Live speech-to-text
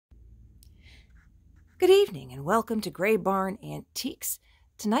Good evening and welcome to Gray Barn Antiques.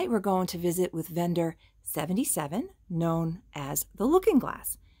 Tonight we're going to visit with vendor 77, known as the Looking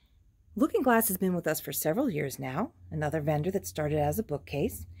Glass. Looking Glass has been with us for several years now. Another vendor that started as a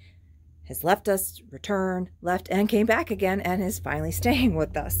bookcase, has left us, returned, left, and came back again, and is finally staying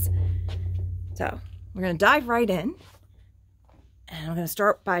with us. So we're going to dive right in. And I'm going to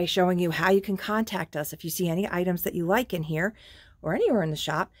start by showing you how you can contact us if you see any items that you like in here or anywhere in the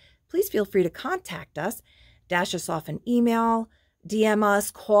shop. Please feel free to contact us, dash us off an email, DM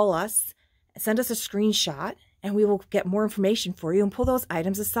us, call us, send us a screenshot, and we will get more information for you and pull those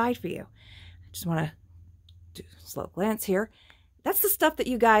items aside for you. I just want to do a slow glance here. That's the stuff that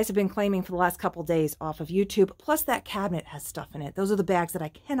you guys have been claiming for the last couple days off of YouTube, plus that cabinet has stuff in it. Those are the bags that I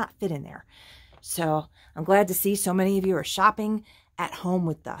cannot fit in there. So I'm glad to see so many of you are shopping at home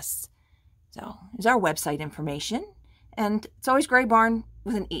with us. So here's our website information, and it's always Gray Barn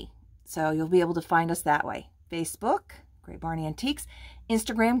with an E. So you'll be able to find us that way. Facebook, Gray Barn Antiques.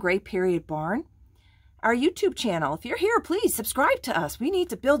 Instagram, Gray_Barn. Our YouTube channel. If you're here, please subscribe to us. We need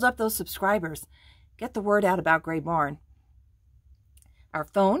to build up those subscribers. Get the word out about Gray Barn. Our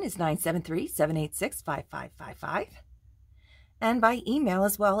phone is 973-786-5555. And by email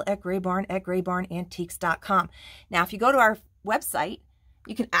as well at graybarn@graybarnantiques.com. Now, if you go to our website,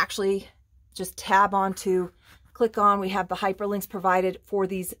 you can actually just tab onto, click on, we have the hyperlinks provided for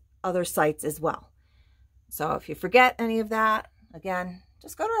these other sites as well. So if you forget any of that, again,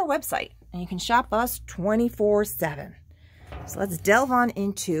 just go to our website and you can shop us 24/7. So let's delve on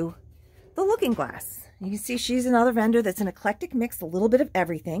into the Looking Glass. You can see she's another vendor that's an eclectic mix, a little bit of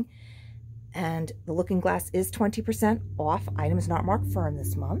everything. And the Looking Glass is 20% off. Items not marked firm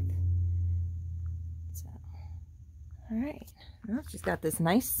this month. So, all right. Well, she's got this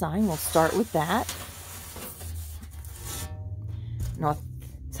nice sign. We'll start with that. No,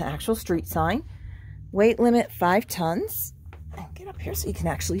 it's an actual street sign. Weight limit 5 tons. And get up here so you can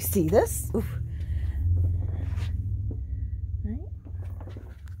actually see this. Oof. All right.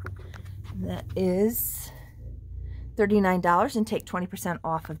 That is $39 and take 20%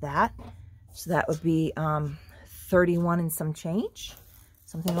 off of that. So that would be 31 and some change,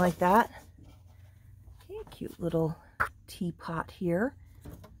 something like that. Okay, cute little teapot here.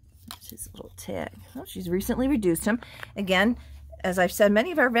 That's his little tag. Oh, she's recently reduced him. Again, as I've said,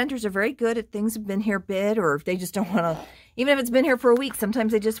 many of our vendors are very good at things that have been here bid, or if they just don't want to, even if it's been here for a week,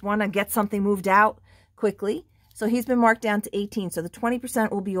 sometimes they just want to get something moved out quickly. So he's been marked down to 18. So the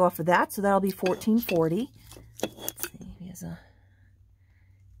 20% will be off of that. So that'll be $14.40. Let's see, he has a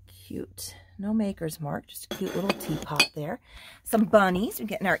cute, no maker's mark, just a cute little teapot there. Some bunnies. We're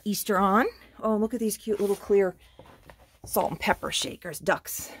getting our Easter on. Oh, look at these cute little clear salt and pepper shakers,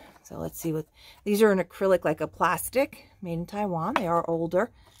 ducks. So let's see what these are, an acrylic, like a plastic, made in Taiwan. They are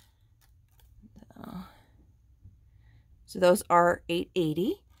older. So those are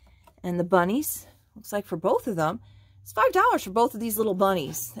 $8.80. And the bunnies, looks like for both of them, it's $5 for both of these little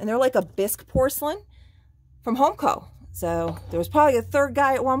bunnies. And they're like a bisque porcelain from Homeco. So there was probably a third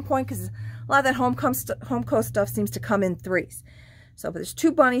guy at one point, because a lot of that Homeco stuff seems to come in threes. So, but there's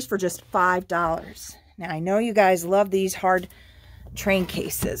 2 bunnies for just $5. Now, I know you guys love these hard train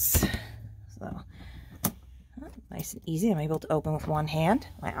cases. So, nice and easy. I'm able to open with one hand.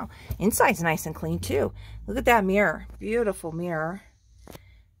 Wow. Inside's nice and clean, too. Look at that mirror. Beautiful mirror.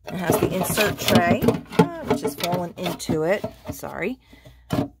 It has the insert tray, which has fallen into it. Sorry.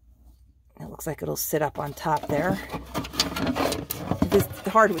 It looks like it'll sit up on top there. It's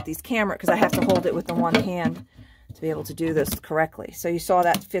hard with these cameras because I have to hold it with the one hand to be able to do this correctly. So you saw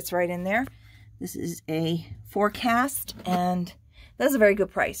that fits right in there. This is a forecast, and that's a very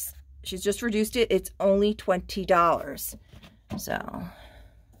good price. She's just reduced it. It's only $20. So I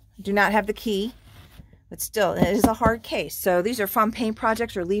do not have the key, but still, it is a hard case. So these are from paint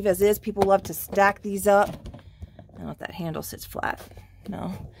projects or leave as is. People love to stack these up. I don't know if that handle sits flat.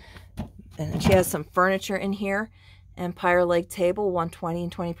 No. And she has some furniture in here. Empire leg table, $120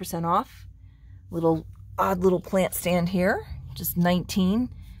 and 20% off. Little odd little plant stand here, just $19,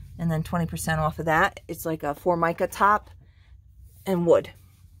 and then 20% off of that. It's like a Formica top and wood.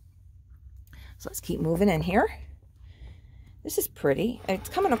 So let's keep moving in here. This is pretty. It's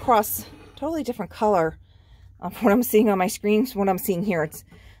coming across totally different color from what I'm seeing on my screen from what I'm seeing here. It's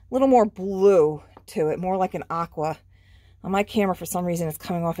a little more blue to it, more like an aqua. On my camera, for some reason, it's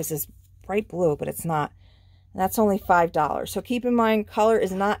coming off as this bright blue, but it's not. And that's only $5. So keep in mind, color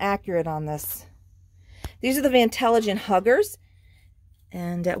is not accurate on this. These are the Vantelligent Huggers.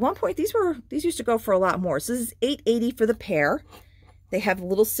 And at one point, these used to go for a lot more. So this is $8.80 for the pair. They have a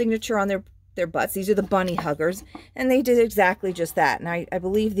little signature on their their butts. These are the bunny huggers, and they did exactly just that. And I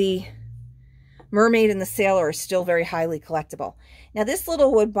believe the Mermaid and the Sailor are still very highly collectible. Now this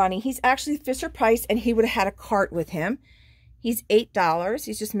little wood bunny, he's actually Fisher Price, and he would have had a cart with him. He's $8.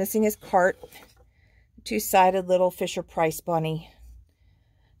 He's just missing his cart. Two-sided little Fisher Price bunny.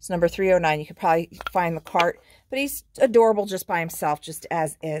 It's number 309. You could probably find the cart, but he's adorable just by himself, just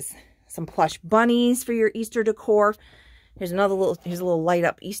as is. Some plush bunnies for your Easter decor. Here's another little, here's a little light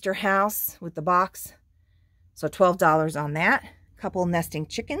up Easter house with the box. So $12 on that. A couple nesting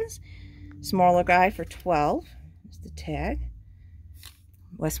chickens. Smaller guy for $12. There's the tag.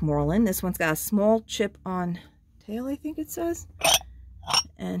 Westmoreland. This one's got a small chip on tail, I think it says.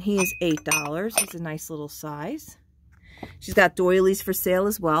 And he is $8. He's a nice little size. She's got doilies for sale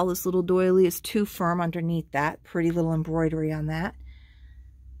as well. This little doily is too firm underneath that. Pretty little embroidery on that.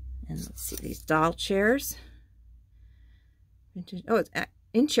 And let's see these doll chairs. Oh, it's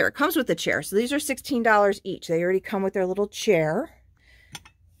in chair. It comes with the chair. So these are $16 each. They already come with their little chair.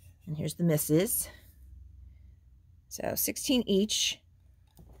 And here's the misses. So $16 each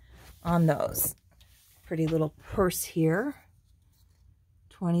on those. Pretty little purse here.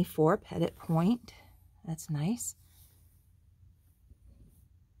 $24 petite point. That's nice.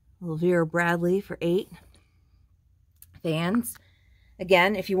 Little Vera Bradley for $8. Fans.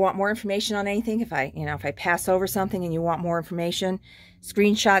 Again, if you want more information on anything, if I pass over something and you want more information,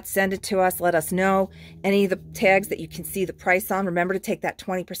 screenshot, send it to us, let us know. Any of the tags that you can see the price on, remember to take that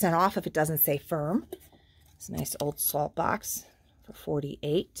 20% off if it doesn't say firm. It's a nice old salt box for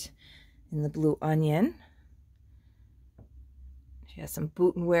 $48 in the blue onion. She has some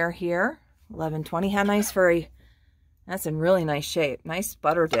boot and wear here, $11.20. How nice for a, that's in really nice shape. Nice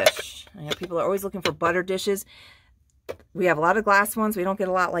butter dish. I know people are always looking for butter dishes. We have a lot of glass ones. We don't get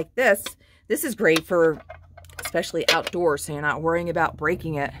a lot like this. This is great for especially outdoors, so you're not worrying about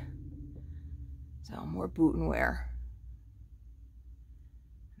breaking it. So more boot and wear.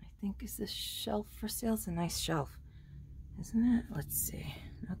 I think, is this shelf for sale? It's a nice shelf, isn't it? Let's see.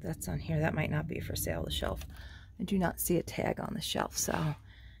 No, that's on here. That might not be for sale, the shelf. I do not see a tag on the shelf, so I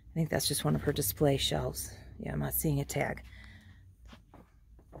think that's just one of her display shelves. Yeah, I'm not seeing a tag.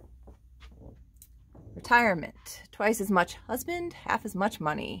 Retirement. Twice as much husband, half as much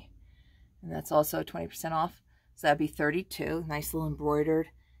money. And that's also 20% off. So that'd be $32. Nice little embroidered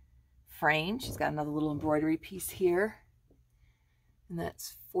frame. She's got another little embroidery piece here. And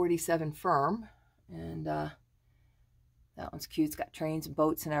that's $47 firm. And that one's cute. It's got trains and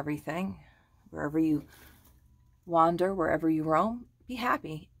boats and everything. Wherever you wander, wherever you roam, be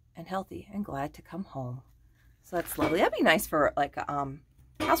happy and healthy and glad to come home. So that's lovely. That'd be nice for like a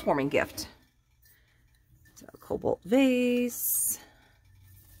housewarming gift. So cobalt vase.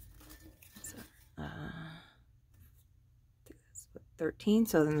 So, that's 13.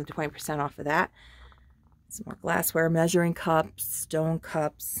 So then the 20% off of that. Some more glassware, measuring cups, stone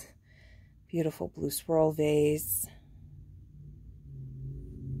cups, beautiful blue swirl vase.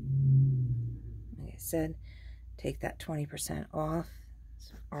 Like I said, take that 20% off.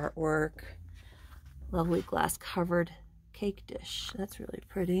 Some artwork. Lovely glass covered cake dish. That's really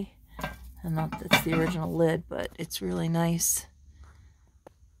pretty. And not that's the original lid, but it's really nice.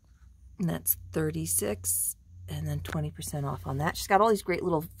 And that's $36, and then 20% off on that. She's got all these great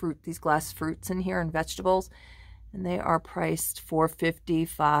little fruit, these glass fruits in here and vegetables, and they are priced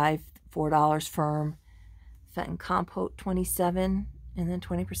 $4.50, $4 firm. Fenton compote $27, and then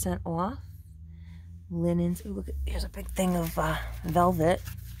 20% off. Linens. Ooh, look at, here's a big thing of velvet.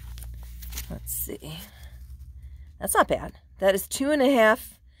 Let's see. That's not bad. That is 2.5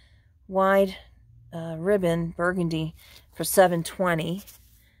 wide ribbon burgundy for $7.20.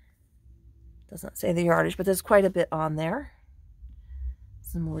 Doesn't say the yardage, but there's quite a bit on there.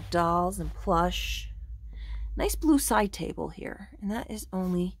 Some more dolls and plush. Nice blue side table here, and that is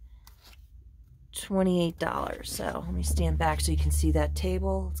only $28. So let me stand back so you can see that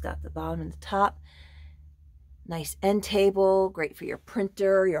table. It's got the bottom and the top. Nice end table, great for your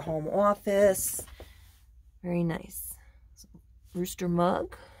printer, your home office. Very nice. Rooster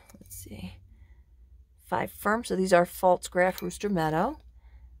mug. Let's see. 5 firm. So these are Falstaff Rooster Meadow.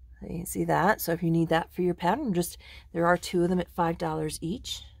 So you can see that. So if you need that for your pattern, there are 2 of them at $5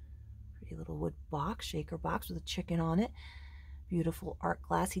 each. Pretty little wood box, shaker box with a chicken on it. Beautiful art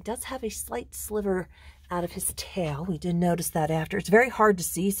glass. He does have a slight sliver out of his tail. We did notice that after. It's very hard to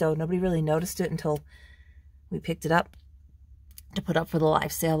see, so nobody really noticed it until we picked it up to put up for the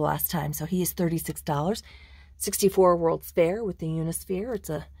live sale last time. So he is $36. 64 World's Fair with the Unisphere.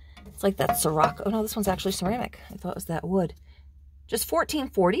 It's like that Sirocco. Oh no, this one's actually ceramic. I thought it was that wood. Just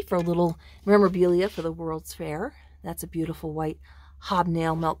 $14.40 for a little memorabilia for the World's Fair. That's a beautiful white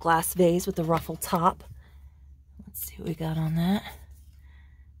hobnail melt glass vase with the ruffled top. Let's see what we got on that.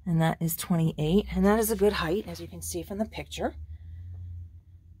 And that is 28. And that is a good height, as you can see from the picture.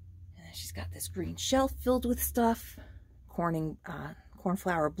 And then she's got this green shelf filled with stuff.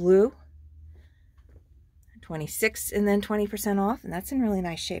 Cornflower blue. 26 and then 20% off. And that's in really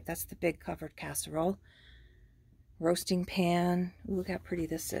nice shape. That's the big covered casserole. Roasting pan. Ooh, look how pretty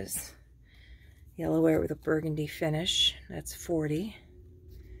this is. Yellowware with a burgundy finish. That's 40.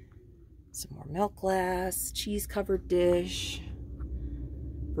 Some more milk glass. Cheese covered dish.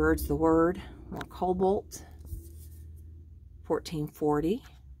 Bird's the word. More cobalt. 1440.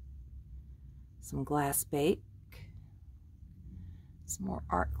 Some glass bake. Some more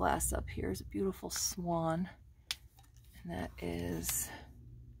art glass up here. Is a beautiful swan. And that is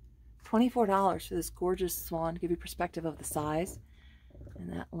 $24 for this gorgeous swan to give you perspective of the size.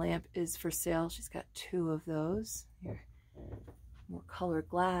 And that lamp is for sale. She's got 2 of those. Here. More colored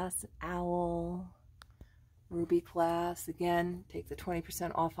glass, owl, ruby glass. Again, take the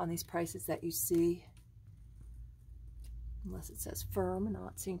 20% off on these prices that you see. Unless it says firm. I'm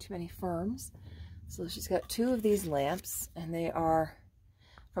not seeing too many firms. So she's got 2 of these lamps, and they are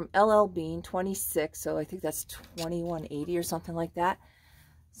from LL Bean, 26. So I think that's $21.80 or something like that.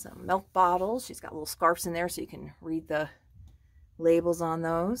 Some milk bottles. She's got little scarves in there so you can read the labels on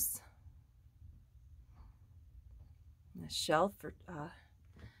those. And the shelf for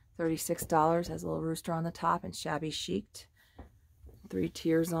 $36 has a little rooster on the top and shabby chic. 3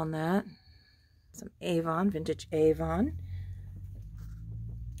 tiers on that. Some Avon, vintage Avon.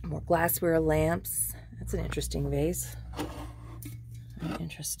 More glassware lamps. That's an interesting vase. Very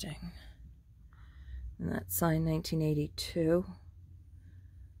interesting. And that's signed 1982.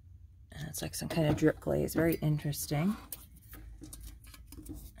 And it's like some kind of drip glaze. Very interesting.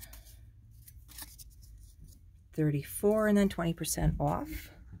 34 and then 20%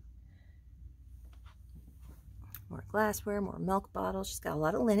 off. More glassware, more milk bottles. She's got a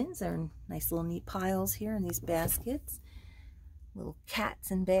lot of linens. They're in nice little neat piles here in these baskets. Little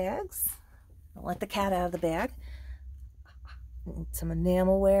cats in bags. Don't let the cat out of the bag. And some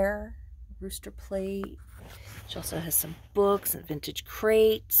enamelware, rooster plate. She also has some books and vintage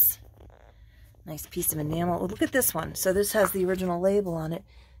crates. Nice piece of enamel. Oh, look at this one. So this has the original label on it.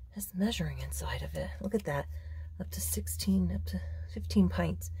 It has measuring inside of it. Look at that. Up to 15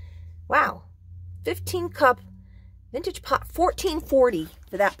 pints. Wow. 15 cup vintage pot. $14.40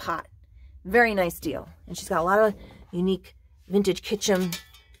 for that pot. Very nice deal. And she's got a lot of unique vintage kitchen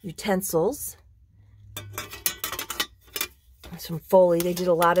utensils. Some Foley. They did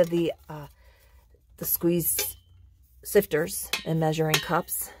a lot of the squeeze sifters and measuring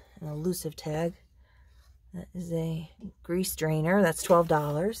cups. An elusive tag. That is a grease drainer. That's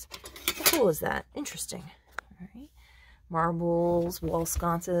 $12. How cool is that? Interesting. All right. Marbles, wall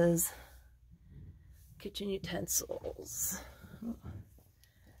sconces, kitchen utensils. Ooh.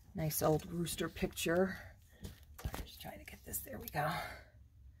 Nice old rooster picture. I'm just trying to get this. There we go.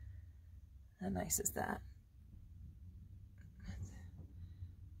 How nice is that?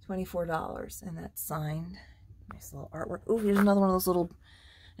 $24, and that's signed. Nice little artwork. Oh, here's another one of those little.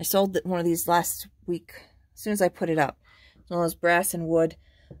 I sold one of these last week as soon as I put it up. It's one of those brass and wood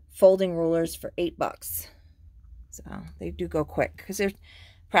folding rulers for $8. So they do go quick because they're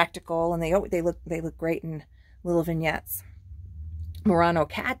practical and they look great in little vignettes. Murano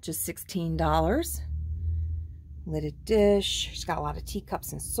cat, just $16. Lidded dish. She's got a lot of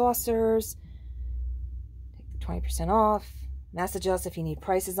teacups and saucers. Take the 20% off. Message us if you need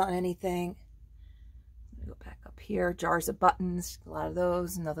prices on anything. Go back up here. Jars of buttons. A lot of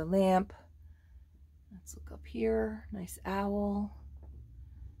those. Another lamp. Let's look up here. Nice owl.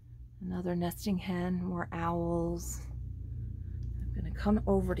 Another nesting hen. More owls. I'm going to come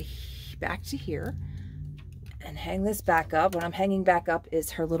over to back to here and hang this back up. What I'm hanging back up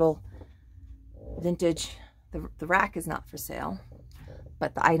is her little vintage. The rack is not for sale,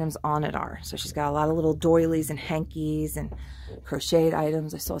 but the items on it are. So she's got a lot of little doilies and hankies and crocheted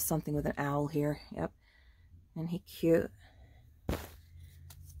items. I saw something with an owl here. Yep. Isn't he cute?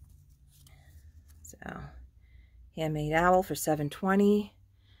 So, handmade owl for $7.20.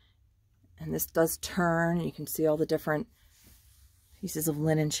 And this does turn. You can see all the different pieces of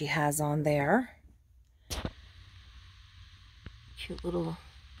linen she has on there. Cute little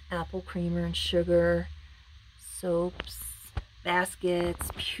apple creamer and sugar. Soaps. Baskets.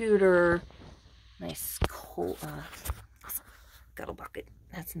 Pewter. Nice cold, scuttle bucket.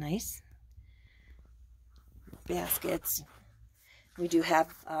 That's nice. Baskets. We do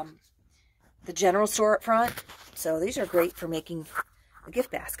have the general store up front, so these are great for making a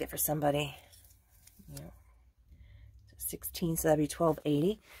gift basket for somebody. Yeah. 16, so that'd be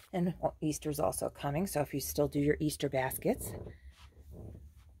 $12.80. And Easter's also coming, so if you still do your Easter baskets.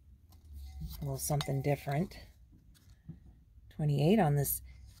 A little something different. 28 on this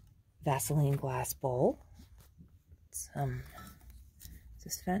Vaseline glass bowl. It's, is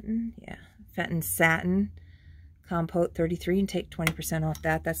this Fenton? Yeah. Fenton Satin Compote 33, and take 20% off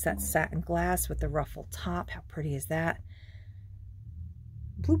that. That's that satin glass with the ruffled top. How pretty is that?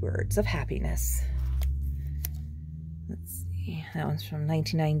 Bluebirds of Happiness. Let's see. That one's from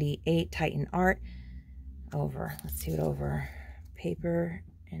 1998, Titan Art. Over. Let's see what over. Paper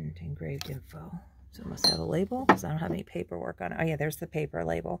and engraved info. So it must have a label because I don't have any paperwork on it. Oh yeah, there's the paper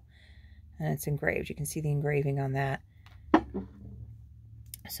label. And it's engraved. You can see the engraving on that.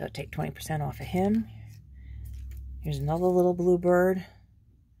 So take 20% off of him. Here's another little bluebird.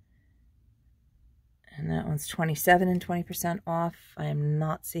 And that one's 27 and 20% off. I am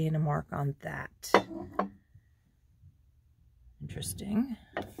not seeing a mark on that. Interesting.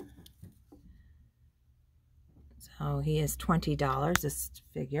 So he is $20, this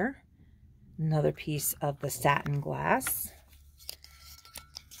figure. Another piece of the satin glass.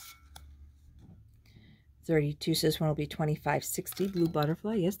 32 says one will be $25.60. Blue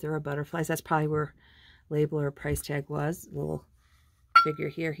butterfly. Yes, there are butterflies. That's probably where label or price tag was. Little figure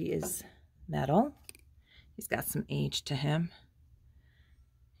here. He is metal. He's got some age to him.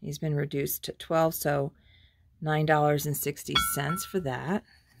 He's been reduced to 12, so $9.60 for that.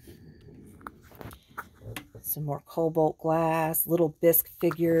 Some more cobalt glass, little bisque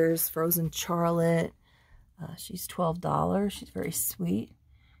figures, Frozen Charlotte. She's $12. She's very sweet.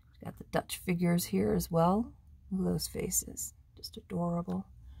 Got the Dutch figures here as well. Look at those faces. Just adorable.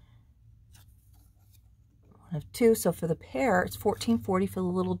 One of two. So for the pair, it's $14.40 for the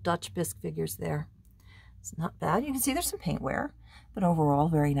little Dutch bisque figures there. It's not bad. You can see there's some paint wear, but overall,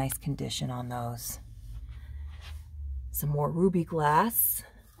 very nice condition on those. Some more ruby glass.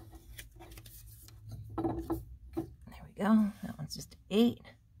 There we go. That one's just $8.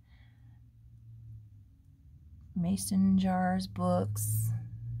 Mason jars, books,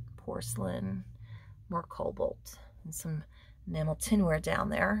 porcelain, more cobalt, and some enamel tinware down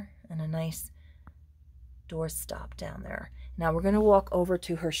there, and a nice door stop down there. Now we're going to walk over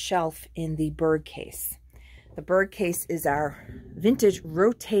to her shelf in the bird case. The bird case is our vintage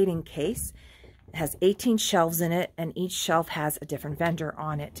rotating case. It has 18 shelves in it, and each shelf has a different vendor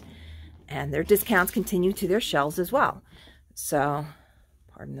on it. And their discounts continue to their shelves as well. So,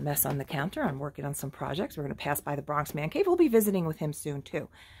 pardon the mess on the counter. I'm working on some projects. We're going to pass by the Bronx Man Cave. We'll be visiting with him soon, too.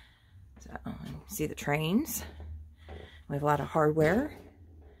 So, see the trains. We have a lot of hardware.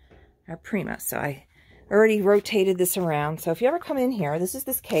 Our Prima. So, I already rotated this around. So, if you ever come in here, this is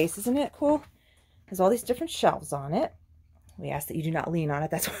this case. Isn't it cool? Has all these different shelves on it. We ask that you do not lean on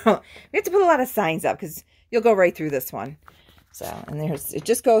it. That's why we have to put a lot of signs up because you'll go right through this one. So, and there's, it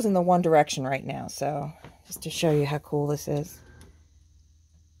just goes in the one direction right now. So, just to show you how cool this is.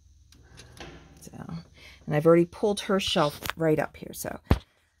 So, and I've already pulled her shelf right up here. So,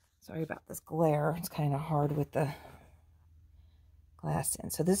 sorry about this glare. It's kind of hard with the glass in.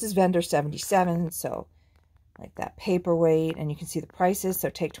 So, this is vendor 77. So, like that paperweight, and you can see the prices. So,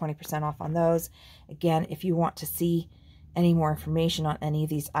 take 20% off on those. Again, if you want to see any more information on any of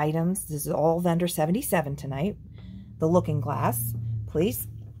these items, this is all vendor 77 tonight. The looking glass, please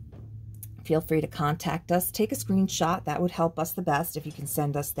feel free to contact us. Take a screenshot. That would help us the best if you can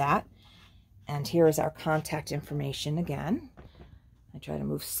send us that. And here is our contact information again. I try to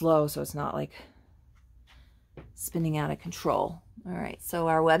move slow so it's not like spinning out of control. All right, so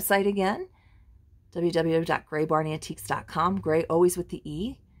our website again, www.graybarnantiques.com. Gray always with the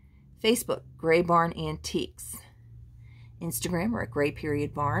E. Facebook, Gray Barn Antiques. Instagram, we're at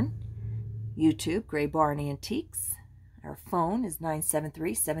Gray_Barn. YouTube, Gray Barn Antiques. Our phone is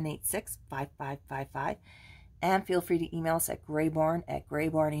 973-786-5555. And feel free to email us at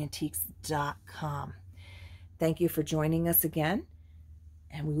graybarn@graybarnantiques.com. Thank you for joining us again.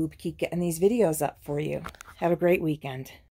 And we will keep getting these videos up for you. Have a great weekend.